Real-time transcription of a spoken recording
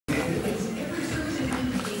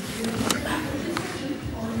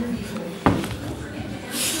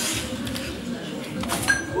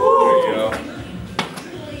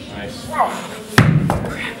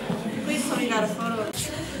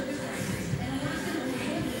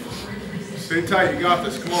Stay tight, you got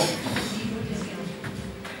this, come on.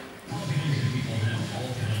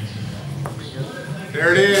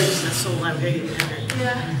 There it is. That's so light.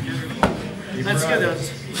 Yeah. That's good though.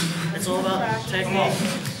 It's all about technique.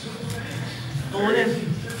 Pull it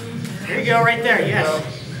in. There you go, right there, yes.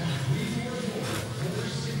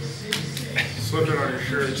 Slip it on your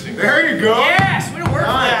shirt. There you go. Yes, way to work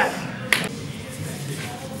that.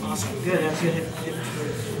 Awesome, good, that's good. Hip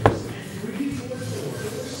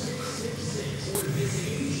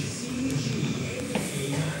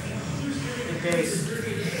base.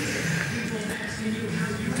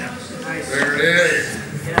 Nice. There it is.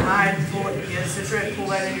 Get it high, pull it, get it situated, pull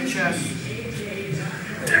that in your chest.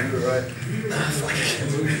 Yeah, you're right.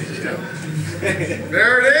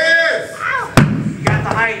 There it is! You got the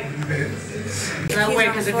height. That way,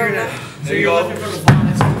 because if you're looking for the ball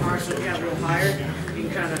that's too hard, so if you have real higher, you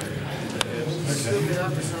can kind of scoop it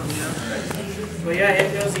up or something, you know? But yeah,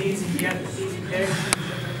 it goes easy. You got the easy pick.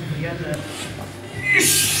 You got the.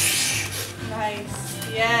 Nice.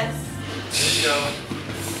 Yes. There you go.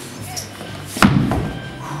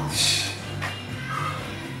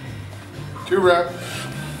 Two rep.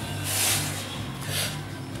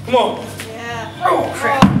 Come on. Yeah. Oh,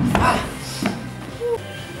 crap.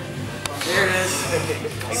 There it is.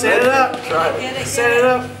 Set it up. Get it, Set it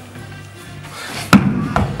up.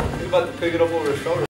 You're about to pick it up over his shoulder.